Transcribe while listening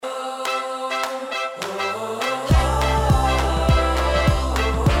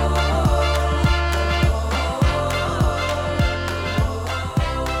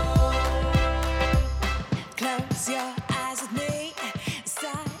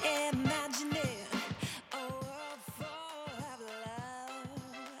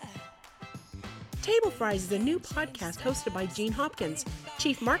Table Fries is a new podcast hosted by Jean Hopkins,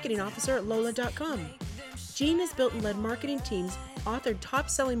 Chief Marketing Officer at Lola.com. Jean has built and led marketing teams, authored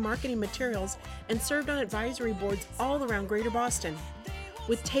top-selling marketing materials, and served on advisory boards all around Greater Boston.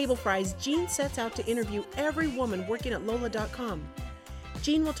 With Table Fries, Jean sets out to interview every woman working at Lola.com.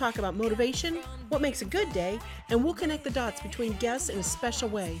 Jean will talk about motivation, what makes a good day, and we'll connect the dots between guests in a special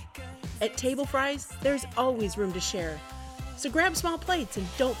way. At Table Fries, there's always room to share. So grab small plates and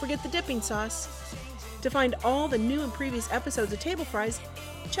don't forget the dipping sauce. To find all the new and previous episodes of Table Fries,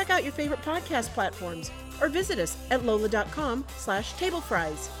 check out your favorite podcast platforms or visit us at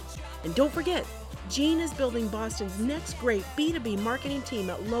lola.com/tablefries. And don't forget, Jean is building Boston's next great B2B marketing team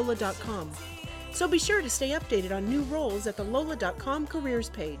at lola.com. So be sure to stay updated on new roles at the lola.com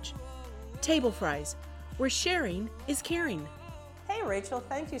careers page. Table Fries, where sharing is caring. Hey Rachel,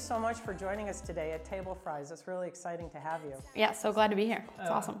 thank you so much for joining us today at Table Fries. It's really exciting to have you. Yeah, so glad to be here. It's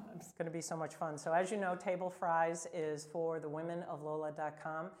awesome. It's going to be so much fun. So as you know, Table Fries is for the women of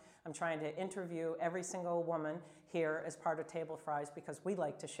Lola.com. I'm trying to interview every single woman here as part of Table Fries because we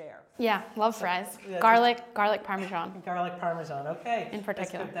like to share. Yeah, love fries. Garlic Parmesan. Garlic Parmesan, okay. In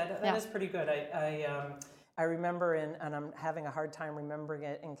particular. That is pretty good. I remember, and I'm having a hard time remembering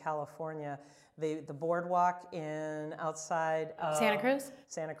it, in California, the boardwalk outside of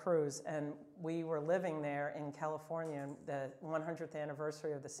Santa Cruz, and we were living there in California, the 100th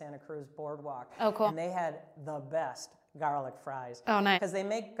anniversary of the Santa Cruz boardwalk. Oh, cool. And they had the best garlic fries. Oh, nice. Because they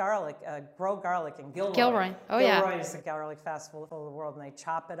make garlic, grow garlic in Gilroy. Oh, yeah. Gilroy is the garlic festival of the world, and they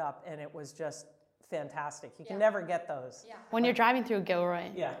chop it up, and it was just fantastic. You can never get those. Yeah. When you're driving through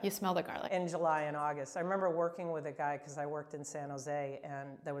Gilroy, you smell the garlic. In July and August. I remember working with a guy, because I worked in San Jose,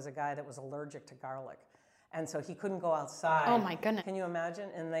 and there was a guy that was allergic to garlic. And so he couldn't go outside. Oh my goodness. Can you imagine?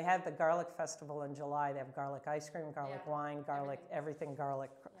 And they had the garlic festival in July. They have garlic ice cream, garlic wine, garlic, everything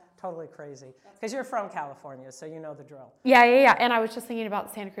garlic. Totally crazy. Because you're from California, so you know the drill. Yeah. And I was just thinking about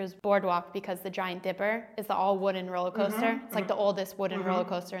the Santa Cruz boardwalk because the Giant Dipper is the all wooden roller coaster. It's like the oldest wooden roller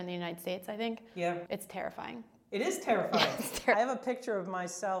coaster in the United States, I think. Yeah. It's terrifying. It is terrifying. I have a picture of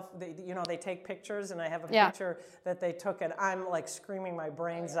myself. They take pictures, and I have a picture that they took, and I'm like screaming my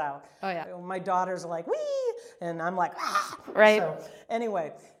brains out. Oh yeah. My daughters are like, wee, and I'm like, ah. Right. So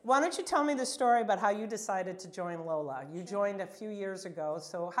anyway, why don't you tell me the story about how you decided to join Lola? You joined a few years ago.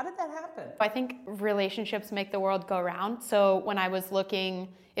 So how did that happen? I think relationships make the world go round. So when I was looking,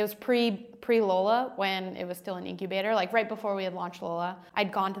 it was pre-Lola, when it was still an incubator, like right before we had launched Lola.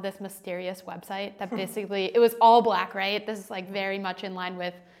 I'd gone to this mysterious website that basically, it was all black, right? This is like very much in line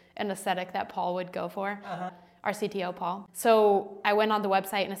with an aesthetic that Paul would go for, our CTO, Paul. So I went on the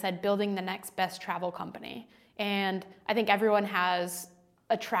website and it said, building the next best travel company. And I think everyone has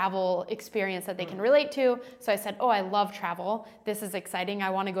a travel experience that they can relate to. So I said, I love travel. This is exciting. I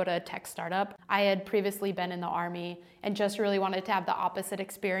want to go to a tech startup. I had previously been in the Army and just really wanted to have the opposite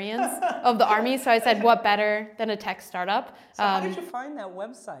experience of the Army. So I said, what better than a tech startup? So how did you find that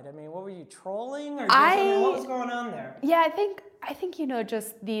website? I mean, what were you trolling? Or what was going on there? Yeah, I think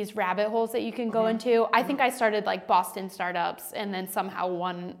just these rabbit holes that you can go into. I think I started like Boston startups, and then somehow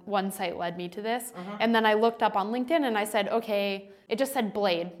one site led me to this. And then I looked up on LinkedIn and I said, okay, it just said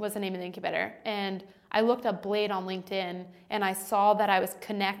Blade was the name of the incubator. And I looked up Blade on LinkedIn and I saw that I was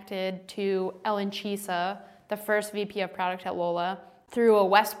connected to Ellen Chisa, the first VP of product at Lola, through a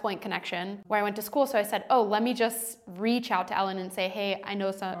West Point connection where I went to school. So I said, let me just reach out to Ellen and say, hey, I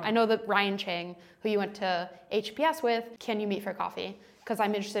know that Ryan Chang, who you went to HPS with, can you meet for coffee? Because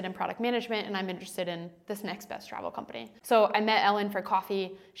I'm interested in product management and I'm interested in this next best travel company. So I met Ellen for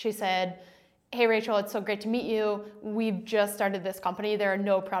coffee. She said, hey Rachel, it's so great to meet you. We've just started this company. There are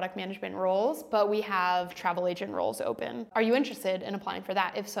no product management roles, but we have travel agent roles open. Are you interested in applying for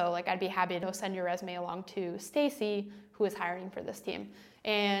that? If so, I'd be happy to send your resume along to Stacy, who is hiring for this team.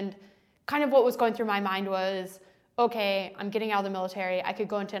 And kind of what was going through my mind was, okay, I'm getting out of the military. I could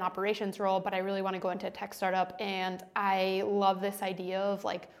go into an operations role, but I really want to go into a tech startup. And I love this idea of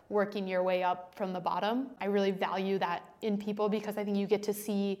working your way up from the bottom. I really value that in people because I think you get to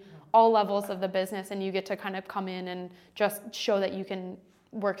see all levels of the business and you get to kind of come in and just show that you can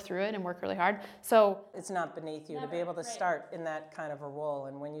work through it and work really hard. So it's not beneath you to be able to start in that kind of a role.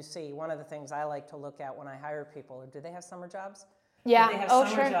 And when you see, one of the things I like to look at when I hire people, do they have summer jobs? Yeah. Do they have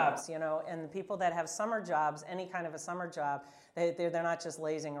summer jobs, and the people that have summer jobs, any kind of a summer job, they're not just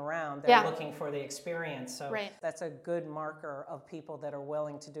lazing around, they're looking for the experience. So that's a good marker of people that are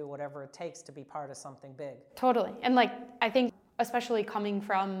willing to do whatever it takes to be part of something big. Totally. And I think especially coming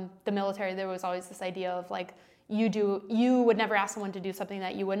from the military, there was always this idea of you would never ask someone to do something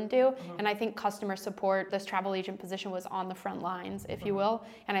that you wouldn't do. And I think customer support, this travel agent position was on the front lines, if you will.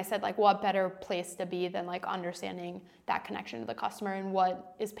 And I said, like, what better place to be than like understanding that connection to the customer and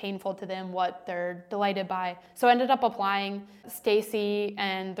what is painful to them, what they're delighted by. So I ended up applying. Stacy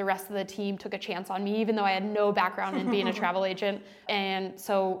and the rest of the team took a chance on me, even though I had no background in being a travel agent. And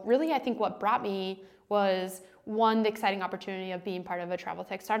so really, I think what brought me was, one, the exciting opportunity of being part of a travel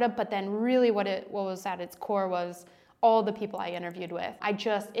tech startup, but then really what was at its core was all the people I interviewed with. I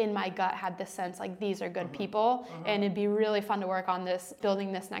just, in my gut, had this sense like these are good people, and it'd be really fun to work on this,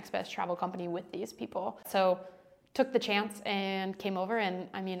 building this next best travel company with these people. So took the chance and came over, and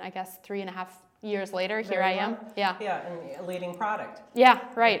I mean, I guess 3.5 years later, here I am. Yeah. Yeah, and a leading product. Yeah,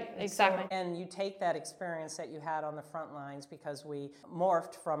 right, exactly. So, and you take that experience that you had on the front lines, because we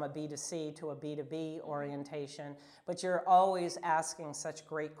morphed from a B2C to a B2B orientation, but you're always asking such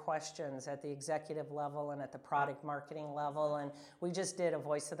great questions at the executive level and at the product marketing level, and we just did a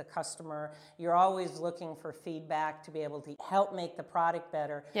voice of the customer. You're always looking for feedback to be able to help make the product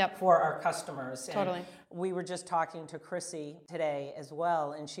better for our customers. Totally. And we were just talking to Chrissy today as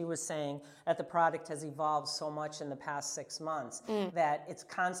well, and she was saying that the product has evolved so much in the past 6 months that it's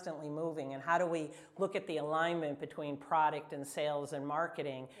constantly moving. And how do we look at the alignment between product and sales and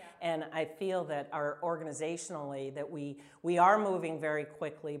marketing? And I feel that our organizationally, that we are moving very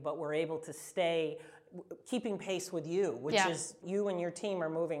quickly, but we're able to stay keeping pace with you, which is you and your team are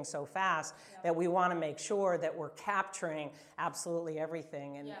moving so fast that we want to make sure that we're capturing absolutely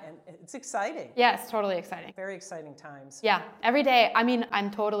everything, and it's exciting. Yeah, it's totally exciting. Very exciting times. Yeah, every day. I mean, I'm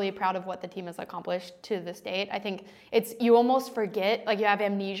totally proud of what the team has accomplished to this date. I think you almost forget, like you have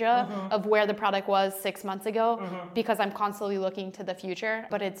amnesia of where the product was 6 months ago because I'm constantly looking to the future,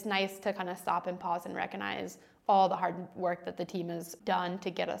 but it's nice to kind of stop and pause and recognize all the hard work that the team has done to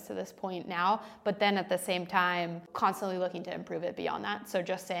get us to this point now, but then at the same time, constantly looking to improve it beyond that. So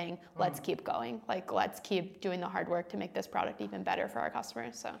just saying, let's keep going. Like, let's keep doing the hard work to make this product even better for our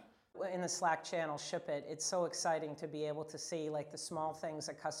customers. So. In the Slack channel, Ship It, it's so exciting to be able to see like the small things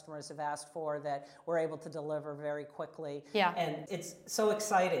that customers have asked for that we're able to deliver very quickly. Yeah. And it's so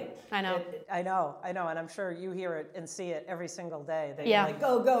exciting. I know. I know. And I'm sure you hear it and see it every single day. That you're like,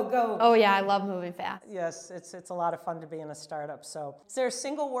 go, go, go. Oh yeah, I love moving fast. Yes, it's a lot of fun to be in a startup. So is there a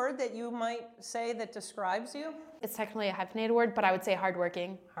single word that you might say that describes you? It's technically a hyphenated word, but I would say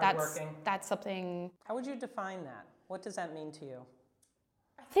hardworking. Hardworking. That's something. How would you define that? What does that mean to you?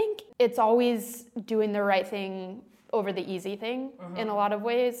 I think it's always doing the right thing over the easy thing in a lot of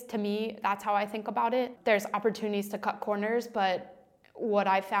ways. To me, that's how I think about it. There's opportunities to cut corners, but what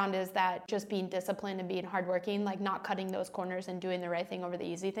I found is that just being disciplined and being hardworking, like not cutting those corners and doing the right thing over the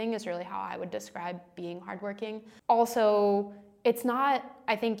easy thing, is really how I would describe being hardworking. Also, it's not,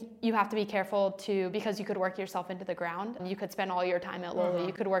 I think you have to be careful because you could work yourself into the ground. You could spend all your time at Lola.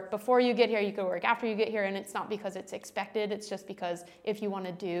 You could work before you get here, you could work after you get here, and it's not because it's expected, it's just because if you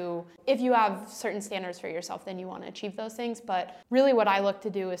have certain standards for yourself, then you want to achieve those things. But really what I look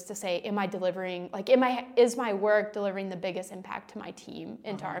to do is to say, am I delivering, like, is my work delivering the biggest impact to my team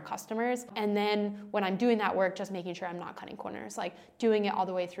and to our customers? And then when I'm doing that work, just making sure I'm not cutting corners, like doing it all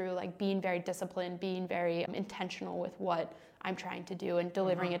the way through, like being very disciplined, being very intentional with what I'm trying to do and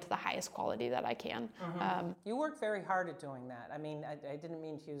delivering it to the highest quality that I can. You work very hard at doing that. I mean, I didn't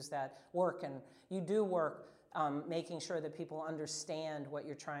mean to use that work, and you do work making sure that people understand what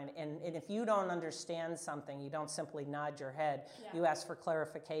you're trying to, and if you don't understand something, you don't simply nod your head. You ask for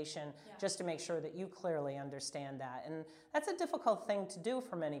clarification just to make sure that you clearly understand that. And that's a difficult thing to do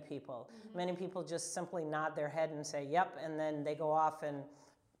for many people. Many people just simply nod their head and say, yep, and then they go off and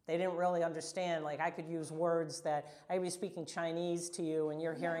they didn't really understand. Like, I could use words that I could be speaking Chinese to you and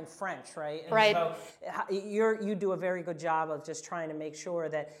you're hearing French, right? And right. So you do a very good job of just trying to make sure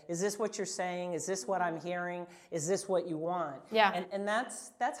that, is this what you're saying? Is this what I'm hearing? Is this what you want? Yeah. And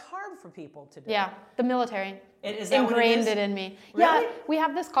that's hard for people to do. Yeah, the military. Is that ingrained what it in me. Really? Yeah, we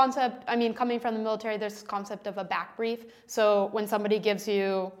have this concept, I mean, coming from the military, there's this concept of a back brief. So when somebody gives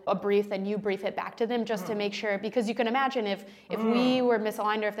you a brief, then you brief it back to them just to make sure, because you can imagine if we were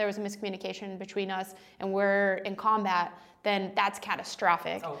misaligned or if there was a miscommunication between us and we're in combat, then that's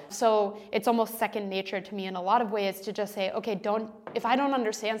catastrophic. Oh. So it's almost second nature to me in a lot of ways to just say, okay, if I don't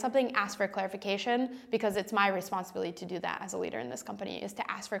understand something, ask for clarification, because it's my responsibility to do that as a leader in this company, is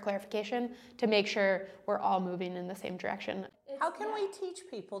to ask for clarification to make sure we're all moving in the same direction. How can we teach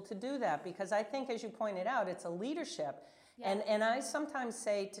people to do that? Because I think, as you pointed out, it's a leadership. And I sometimes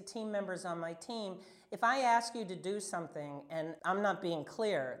say to team members on my team, if I ask you to do something and I'm not being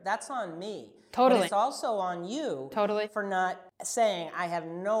clear, that's on me. Totally. But it's also on you for not saying, I have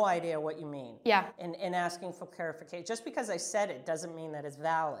no idea what you mean. Yeah. And asking for clarification. Just because I said it doesn't mean that it's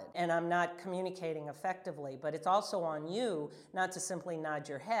valid. And I'm not communicating effectively. But it's also on you not to simply nod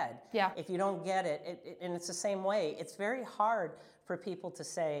your head. Yeah. If you don't get it, and it's the same way, it's very hard for people to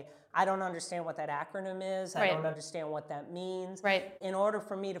say, I don't understand what that acronym is. I don't understand what that means. Right. In order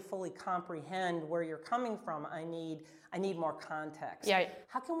for me to fully comprehend where you're coming from, I need more context. Yeah.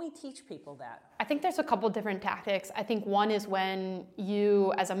 How can we teach people that? I think there's a couple different tactics. I think one is when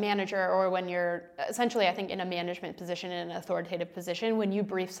you, as a manager, or when you're essentially, I think, in a management position, in an authoritative position, when you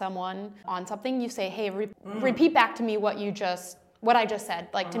brief someone on something, you say, hey, repeat back to me what I just said,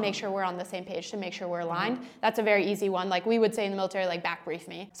 like to make sure we're on the same page, to make sure we're aligned. That's a very easy one. Like we would say in the military, like back brief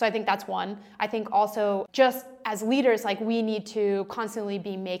me. So I think that's one. I think also just as leaders, like we need to constantly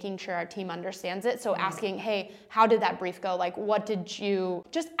be making sure our team understands it. So asking, hey, how did that brief go? Like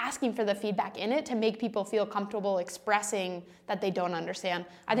just asking for the feedback in it to make people feel comfortable expressing that they don't understand.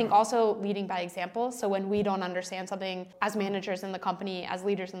 I think also leading by example. So when we don't understand something as managers in the company, as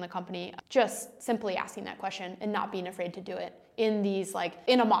leaders in the company, just simply asking that question and not being afraid to do it. In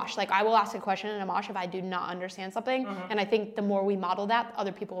a mosh, like I will ask a question in a mosh if I do not understand something. And I think the more we model that,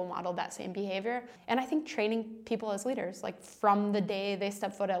 other people will model that same behavior. And I think training people as leaders, like from the day they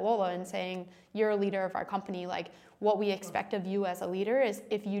step foot at Lola and saying, you're a leader of our company, like what we expect of you as a leader is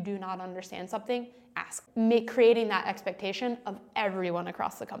if you do not understand something, ask. Creating that expectation of everyone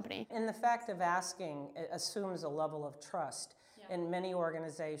across the company. And the fact of asking assumes a level of trust. In many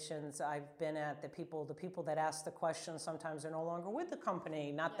organizations I've been at, the people that ask the question sometimes are no longer with the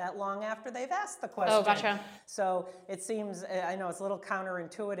company, not that long after they've asked the question. Oh, gotcha. So it seems, I know it's a little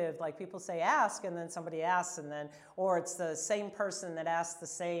counterintuitive, like people say ask and then somebody asks or it's the same person that asks the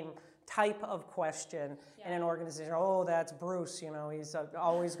same type of question in an organization. Oh, that's Bruce, he's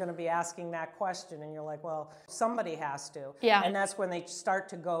always going to be asking that question. And you're like, well, somebody has to. Yeah. And that's when they start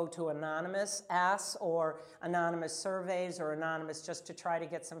to go to anonymous asks or anonymous surveys or anonymous just to try to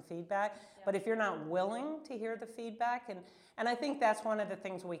get some feedback. Yeah. But if you're not willing to hear the feedback, and I think that's one of the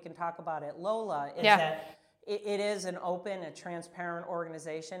things we can talk about at Lola is that it is an open, a transparent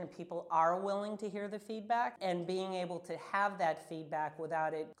organization, and people are willing to hear the feedback and being able to have that feedback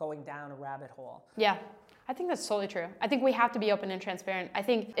without it going down a rabbit hole. Yeah, I think that's totally true. I think we have to be open and transparent. I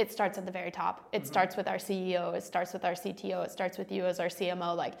think it starts at the very top. It starts with our CEO, it starts with our CTO, it starts with you as our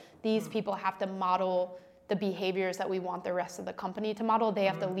CMO. Like these people have to model the behaviors that we want the rest of the company to model. They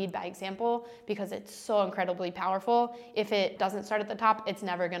have to lead by example because it's so incredibly powerful. If it doesn't start at the top, it's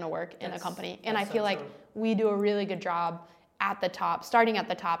never going to work in a company. And I feel like we do a really good job at the top, starting at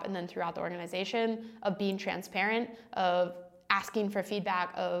the top and then throughout the organization of being transparent, of asking for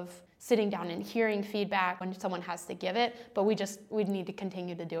feedback, of sitting down and hearing feedback when someone has to give it, but we need to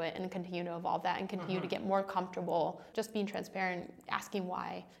continue to do it and continue to evolve that and continue to get more comfortable just being transparent, asking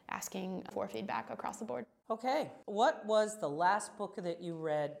why, asking for feedback across the board. Okay, what was the last book that you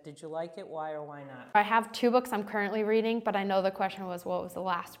read? Did you like it? Why or why not? I have 2 books I'm currently reading, but I know the question was what was the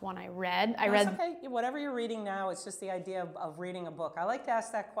last one I read. That's okay, whatever you're reading now, it's just the idea of reading a book. I like to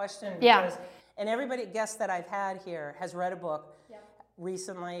ask that question because, and everybody guest that I've had here has read a book.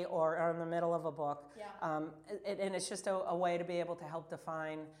 Recently or are in the middle of a book. And it's just a way to be able to help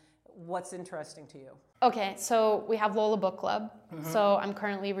define what's interesting to you. Okay, so we have Lola Book Club. So I'm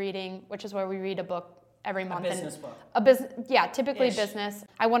currently reading, which is where we read a book every month. A business book. Typically business.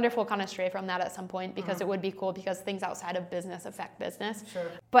 I wonder if we'll kind of stray from that at some point because it would be cool because things outside of business affect business. Sure.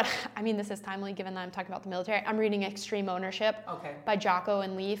 But I mean, this is timely given that I'm talking about the military. I'm reading Extreme Ownership by Jocko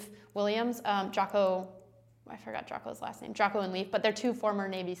and Leif Williams. I forgot Jocko's last name, Jocko and Leif, but they're 2 former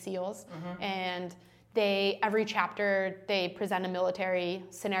Navy SEALs. And every chapter, they present a military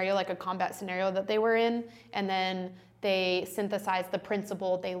scenario, like a combat scenario that they were in, and then they synthesize the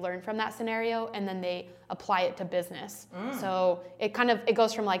principle they learned from that scenario, and then they apply it to business. So it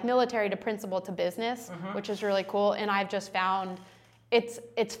goes from like military to principle to business, which is really cool. And I've just found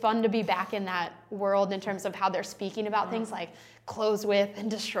it's fun to be back in that world in terms of how they're speaking about things like close with and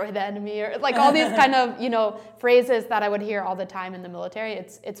destroy the enemy, or like all these kind of phrases that I would hear all the time in the military.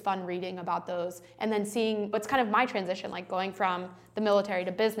 It's fun reading about those and then seeing what's kind of my transition, like going from the military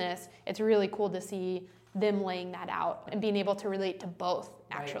to business. It's really cool to see them laying that out and being able to relate to both,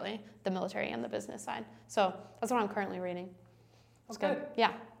 actually, the military and the business side. So that's what I'm currently reading. It's good.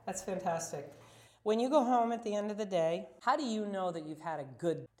 Yeah. That's fantastic. When you go home at the end of the day, how do you know that you've had a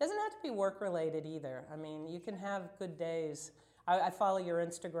good, doesn't have to be work related either. I mean, you can have good days. I follow your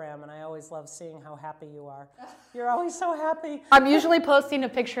Instagram, and I always love seeing how happy you are. You're always so happy. I'm usually posting a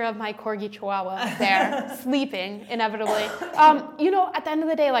picture of my Corgi Chihuahua there, sleeping, inevitably. At the end of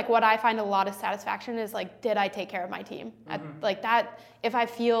the day, like, what I find a lot of satisfaction is, like, did I take care of my team? Like that, if I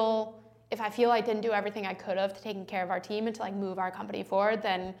feel I didn't do everything I could have to taking care of our team and to, like, move our company forward,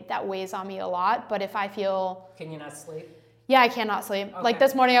 then that weighs on me a lot. But if I feel... Can you not sleep? Yeah, I cannot sleep. Okay. Like,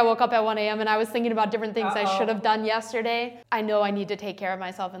 this morning I woke up at 1 a.m. and I was thinking about different things I should have done yesterday. I know I need to take care of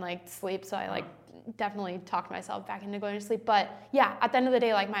myself and, like, sleep, so I, definitely talked myself back into going to sleep. But yeah, at the end of the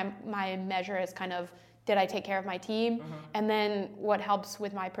day, like, my measure is kind of, did I take care of my team? And then what helps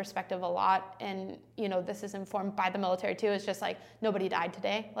with my perspective a lot, and this is informed by the military too, is just like, nobody died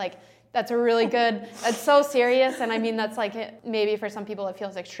today. Like, that's a really good, that's so serious. And I mean, that's like, maybe for some people it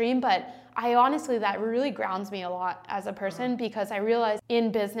feels extreme, but I honestly, that really grounds me a lot as a person, because I realize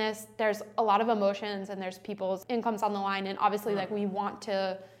in business, there's a lot of emotions and there's people's incomes on the line. And obviously, like, we want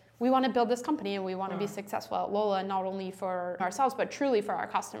to build this company, and we want to be successful at Lola, not only for ourselves, but truly for our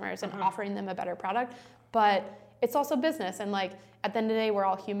customers and offering them a better product. But it's also business. And, like, at the end of the day, we're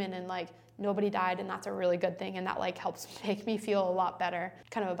all human, and, like, nobody died, and that's a really good thing. And that, like, helps make me feel a lot better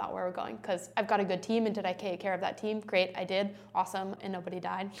kind of about where we're going, because I've got a good team. And did I take care of that team? Great, I did. Awesome. And nobody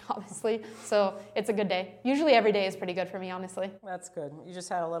died, obviously. So it's a good day. Usually every day is pretty good for me, honestly. That's good. You just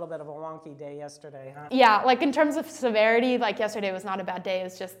had a little bit of a wonky day yesterday, huh? Yeah, like, in terms of severity, like, yesterday was not a bad day.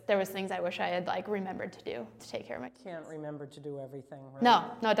 It's just there was things I wish I had, like, remembered to do to take care of my team. Can't remember to do everything, right?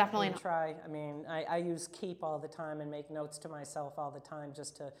 No, definitely not. Try. I mean, I use Keep all the time and make notes to myself all the time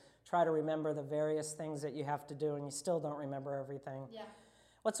just to try to remember the various things that you have to do, and you still don't remember everything. Yeah.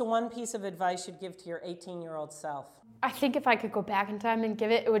 What's the one piece of advice you'd give to your 18-year-old self? I think if I could go back in time and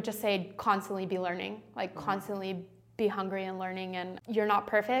give it would just say constantly be learning, like, constantly be hungry and learning. And you're not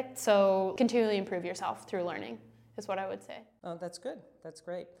perfect, so continually improve yourself through learning is what I would say. Oh, that's good. That's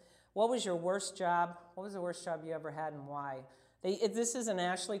great. What was your worst job? What was the worst job you ever had, and why? This is an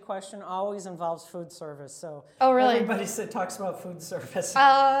Ashley question, always involves food service. So oh, really? Everybody talks about food service.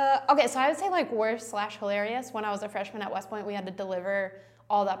 Okay, so I would say, like, worst/hilarious. When I was a freshman at West Point, we had to deliver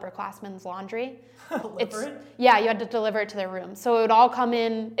all the upperclassmen's laundry. Yeah, you had to deliver it to their room. So it would all come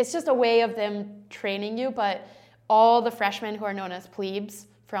in. It's just a way of them training you, but all the freshmen, who are known as plebes,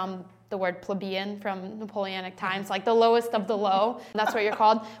 from the word plebeian from Napoleonic times, like the lowest of the low, that's what you're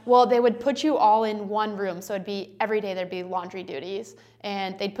called. Well, they would put you all in one room. So it'd be every day there'd be laundry duties,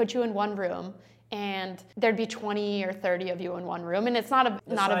 and they'd put you in one room, and there'd be 20 or 30 of you in one room. And it's not a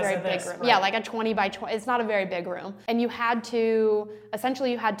very big room. Right. Yeah, like a 20 by 20, it's not a very big room. And you had to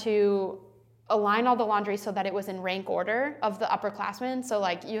align all the laundry so that it was in rank order of the upperclassmen. So,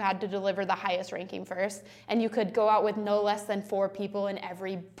 like, you had to deliver the highest ranking first, and you could go out with no less than 4 people in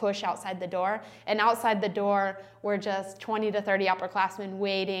every push outside the door. And outside the door were just 20 to 30 upperclassmen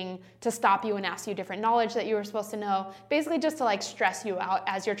waiting to stop you and ask you different knowledge that you were supposed to know, basically just to, like, stress you out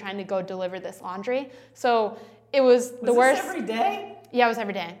as you're trying to go deliver this laundry. So it was the worst. Was this every day? Yeah, it was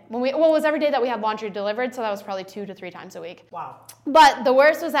every day. It was every day that we had laundry delivered, so that was probably 2 to 3 times a week. Wow. But the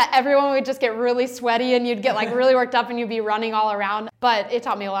worst was that everyone would just get really sweaty, and you'd get, like, really worked up, and you'd be running all around. But it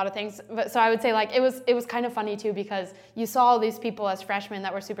taught me a lot of things. So I would say, like, it was kind of funny too, because you saw all these people as freshmen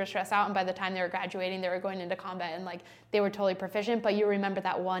that were super stressed out, and by the time they were graduating, they were going into combat, and, like, they were totally proficient. But you remember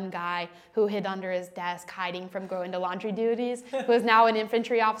that one guy who hid under his desk hiding from going to laundry duties, who is now an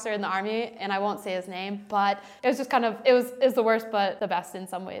infantry officer in the Army, and I won't say his name. But it was just kind of, it was the worst but the best in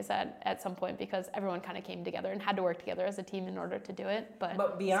some ways at some point, because everyone kind of came together and had to work together as a team in order to do it.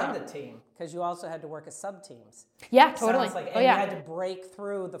 But beyond the team, because you also had to work as sub-teams. Yeah, totally. You had to break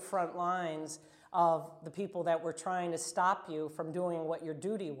through the front lines of the people that were trying to stop you from doing what your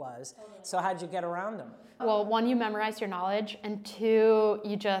duty was. So how'd you get around them? Well, 1, you memorized your knowledge, and 2,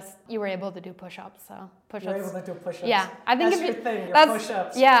 you were able to do push-ups. So push-ups. You were able to do push-ups. Yeah, I think that's your thing. Your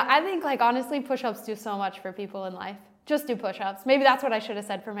push-ups. Yeah, I think, like, honestly, push-ups do so much for people in life. Just do push-ups. Maybe that's what I should have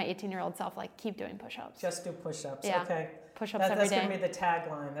said for my 18-year-old self, like, keep doing push-ups. Just do push-ups, yeah. Okay. Push-ups every day. That's going to be the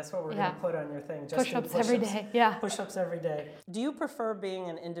tagline. That's what we're going to put on your thing. Just push-ups every day, yeah. Push-ups every day. Do you prefer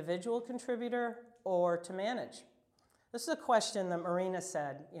being an individual contributor or to manage? This is a question that Marina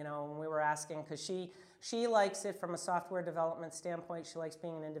said, when we were asking, because she likes it from a software development standpoint. She likes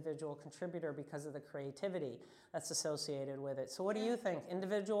being an individual contributor because of the creativity that's associated with it. So what do you think?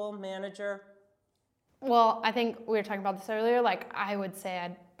 Individual, manager? Well, I think we were talking about this earlier. Like, I would say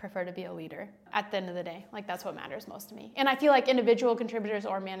I'd prefer to be a leader at the end of the day. Like, that's what matters most to me. And I feel like individual contributors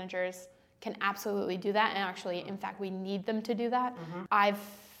or managers can absolutely do that. And actually, in fact, we need them to do that. Mm-hmm. I've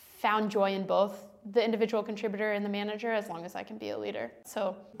found joy in both the individual contributor and the manager as long as I can be a leader.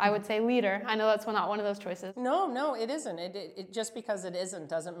 So I would say leader. I know that's not one of those choices. No, it isn't. It just because it isn't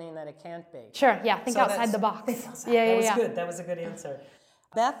doesn't mean that it can't be. Sure, yeah, think outside the box. Yeah. Good. That was a good answer.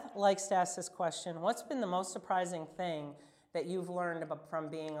 Beth likes to ask this question. What's been the most surprising thing that you've learned from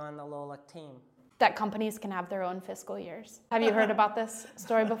being on the Lola team? That companies can have their own fiscal years. Have you heard about this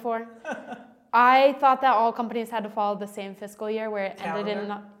story before? I thought that all companies had to follow the same fiscal year where it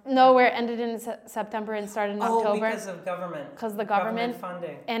ended in September and started in October. Because of government. Because the government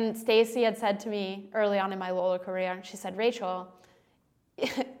funding. And Stacy had said to me early on in my Lola career, she said, Rachel,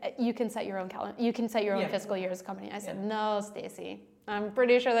 you can set your own calendar. You can set your own fiscal year as a company. I said, no, Stacy, I'm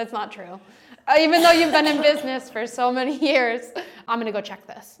pretty sure that's not true. Even though you've been in business for so many years, I'm going to go check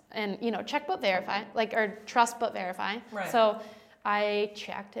this. And, check but verify, or trust but verify. Right. So I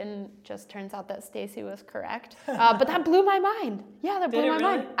checked and just turns out that Stacy was correct. But that blew my mind. Yeah, that blew my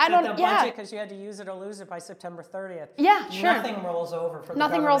mind. The budget, because you had to use it or lose it by September 30th. Yeah, sure. Nothing rolls over for the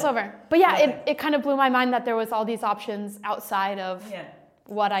Nothing government. rolls over. But yeah, it kind of blew my mind that there was all these options outside of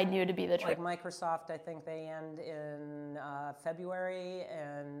what I knew to be the truth. Like Microsoft, I think they end in February,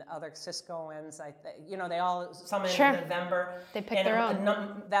 and other Cisco ends. They all some end in November. They pick their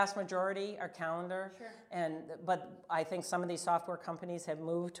own. Vast majority are calendar. Sure. But I think some of these software companies have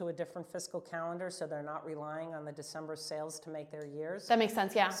moved to a different fiscal calendar, so they're not relying on the December sales to make their years. That makes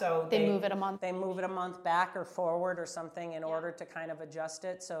sense. Yeah. So they move it a month. They move it a month back or forward or something in order to kind of adjust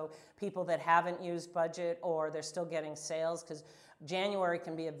it. So people that haven't used budget or they're still getting sales, because January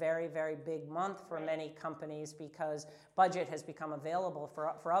can be a very, very big month for many companies because budget has become available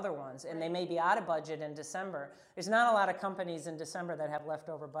for other ones, and they may be out of budget in December. There's not a lot of companies in December that have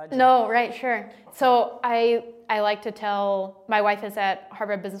leftover budget. No, right, sure. So I like to tell, my wife is at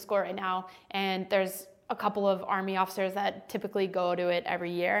Harvard Business School right now, and there's a couple of Army officers that typically go to it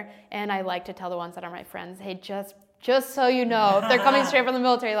every year, and I like to tell the ones that are my friends, hey, just so you know, if they're coming straight from the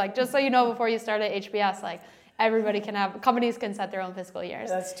military, just so you know before you start at HBS, companies can set their own fiscal years.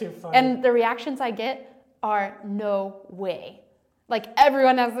 That's too funny. And the reactions I get are no way.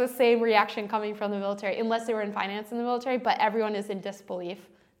 Everyone has the same reaction coming from the military, unless they were in finance in the military, but everyone is in disbelief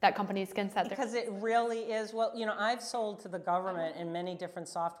that companies can set their... Because it really is, I've sold to the government in many different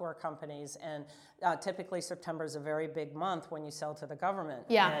software companies, and typically September is a very big month when you sell to the government.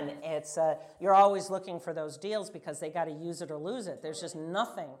 Yeah. And it's, you're always looking for those deals because they got to use it or lose it. There's just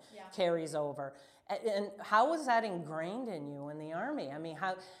nothing carries over. And how was that ingrained in you in the Army? I mean,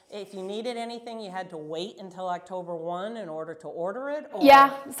 if you needed anything, you had to wait until October 1 in order to order it? Or?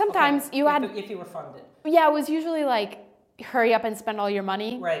 Yeah, sometimes you had... If you were funded. Yeah, it was usually hurry up and spend all your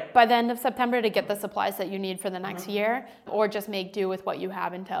money by the end of September to get the supplies that you need for the next year, or just make do with what you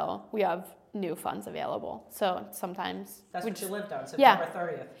have until we have new funds available. So sometimes... That's what you lived on, September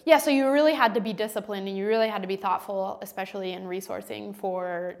 30th. Yeah, so you really had to be disciplined, and you really had to be thoughtful, especially in resourcing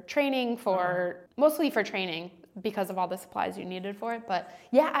for training, mostly for training, because of all the supplies you needed for it. But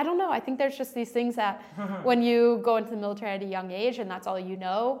yeah, I don't know. I think there's just these things that when you go into the military at a young age and that's all you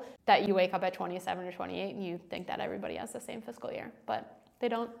know, that you wake up at 27 or 28 and you think that everybody has the same fiscal year, but they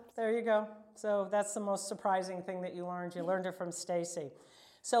don't. There you go. So that's the most surprising thing that you learned. You learned it from Stacy.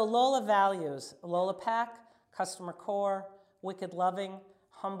 So Lola values: Lola Pack, customer core, wicked loving,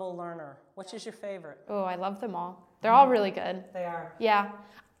 humble learner. Which is your favorite? Oh, I love them all. They're all really good. They are. Yeah.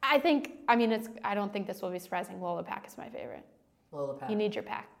 I don't think this will be surprising. Lola Pack is my favorite. Lola Pack. You need your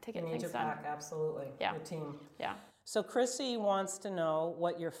pack to get things done. You need your pack, absolutely. Yeah. Your team. Yeah. So Chrissy wants to know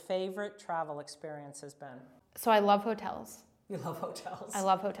what your favorite travel experience has been. So I love hotels. You love hotels. I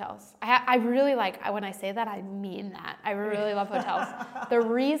love hotels. I really when I say that, I mean that. I really love hotels. The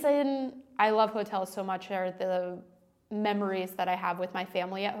reason I love hotels so much are the memories that I have with my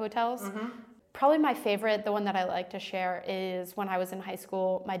family at hotels. Mm-hmm. Probably my favorite, the one that I like to share, is when I was in high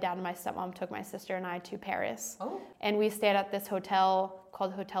school, my dad and my stepmom took my sister and I to Paris. Oh. And we stayed at this hotel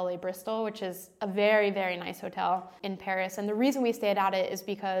called Hotel Les Bristol, which is a very, very nice hotel in Paris. And the reason we stayed at it is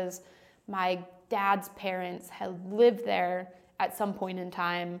because my dad's parents had lived there at some point in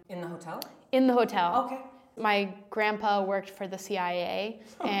time. In the hotel? In the hotel. Okay. My grandpa worked for the CIA,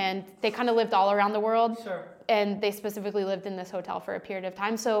 and they kind of lived all around the world. Sure. And they specifically lived in this hotel for a period of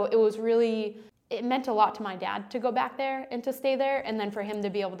time. So it meant a lot to my dad to go back there and to stay there, and then for him to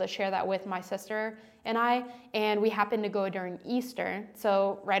be able to share that with my sister and I. And we happened to go during Easter.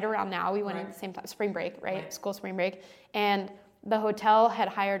 So right around now, we went at the same time, spring break, right? School spring break. And the hotel had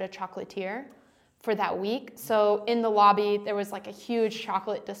hired a chocolatier for that week. So in the lobby, there was a huge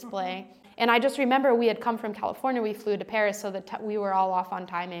chocolate display. And I just remember we had come from California, we flew to Paris, so that we were all off on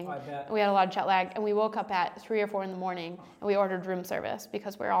timing. I bet. We had a lot of jet lag, and we woke up at 3 or 4 in the morning, and we ordered room service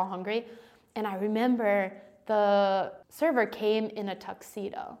because we were all hungry. And I remember the server came in a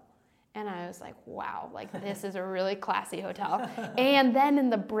tuxedo. And I was like, wow, like this is a really classy hotel. And then in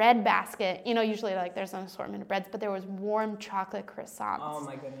the bread basket, you know, usually like there's an assortment of breads, but there was warm chocolate croissants. Oh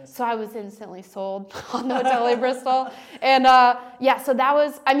my goodness. So I was instantly sold on the Hotel Bristol. And so that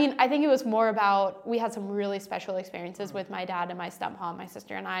was, I mean, I think it was more about, we had some really special experiences with my dad and my stepmom, my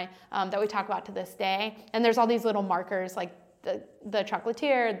sister and I, that we talk about to this day. And there's all these little markers, like the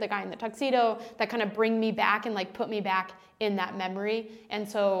chocolatier, the guy in the tuxedo, that kind of bring me back and like put me back in that memory. And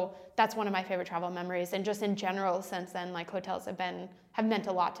so that's one of my favorite travel memories. And just in general, since then, like hotels have meant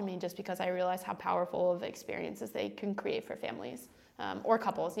a lot to me, just because I realize how powerful of experiences they can create for families or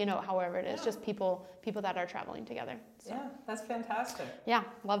couples, you know, however it is, just people that are traveling together. So. Yeah, that's fantastic. Yeah,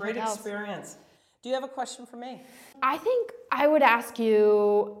 love Great hotels. experience. Do you have a question for me? I think I would ask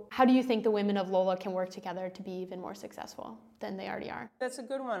you, how do you think the women of Lola can work together to be even more successful than they already are? That's a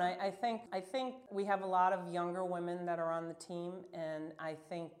good one. I think we have a lot of younger women that are on the team, and I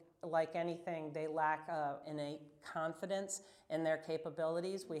think, like anything, they lack innate confidence in their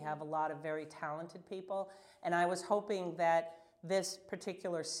capabilities. We have a lot of very talented people, and I was hoping that this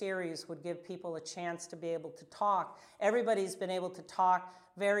particular series would give people a chance to be able to talk. Everybody's been able to talk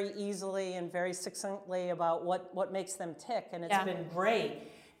very easily and very succinctly about what makes them tick, and it's been great.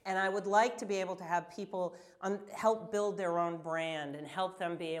 And I would like to be able to have people help build their own brand and help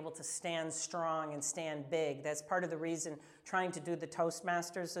them be able to stand strong and stand big. That's part of the reason trying to do the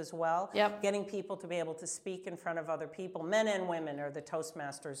Toastmasters as well. Yep. Getting people to be able to speak in front of other people. Men and women are the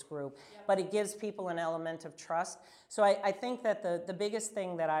Toastmasters group, but it gives people an element of trust. So I think that the biggest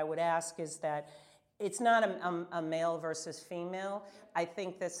thing that I would ask is that it's not a male versus female. I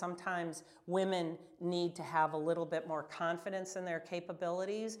think that sometimes women need to have a little bit more confidence in their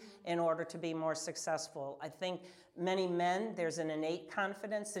capabilities in order to be more successful. I think many men, there's an innate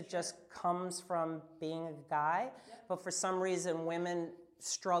confidence that just comes from being a guy, but for some reason women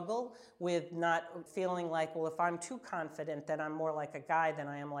struggle with not feeling like, well, if I'm too confident, then I'm more like a guy than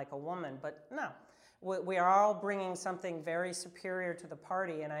I am like a woman. But no. We are all bringing something very superior to the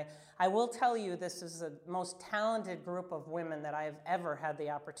party, and I will tell you, this is the most talented group of women that I have ever had the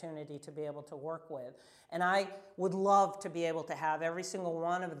opportunity to be able to work with. And I would love to be able to have every single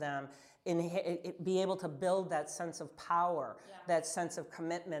one of them be able to build that sense of power, that sense of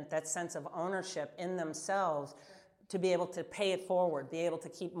commitment, that sense of ownership in themselves, to be able to pay it forward, be able to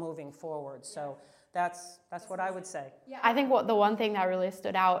keep moving forward. So. That's what I would say. Yeah. I think the one thing that really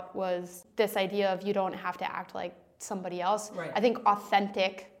stood out was this idea of you don't have to act like somebody else. Right. I think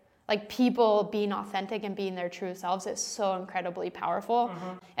authentic, like people being authentic and being their true selves is so incredibly powerful.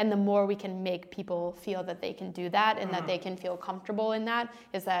 Mm-hmm. And the more we can make people feel that they can do that and that they can feel comfortable in that,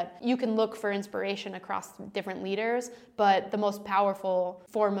 is that you can look for inspiration across different leaders, but the most powerful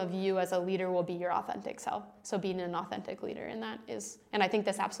form of you as a leader will be your authentic self. So being an authentic leader in that is, and I think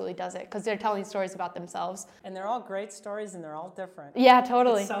this absolutely does it, because they're telling stories about themselves. And they're all great stories, and they're all different. Yeah,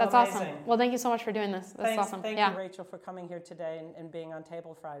 totally. So That's amazing. Awesome. Well, thank you so much for doing this. That's awesome. Thank you, Rachel, for coming here today and being on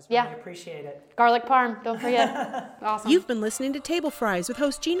Table Fries. Yeah. I appreciate it. Garlic parm, don't forget. Awesome. You've been listening to Table Fries with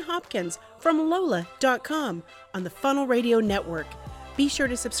host Jean Hopkins from Lola.com on the Funnel Radio Network. Be sure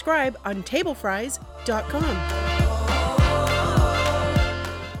to subscribe on TableFries.com.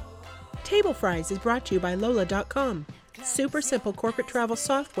 Table Fries is brought to you by Lola.com. Super simple corporate travel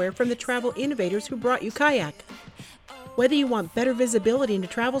software from the travel innovators who brought you Kayak. Whether you want better visibility into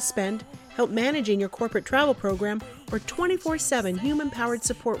travel spend, help managing your corporate travel program, or 24/7 human-powered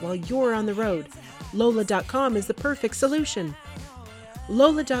support while you're on the road, Lola.com is the perfect solution.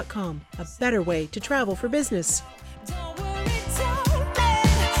 Lola.com, a better way to travel for business.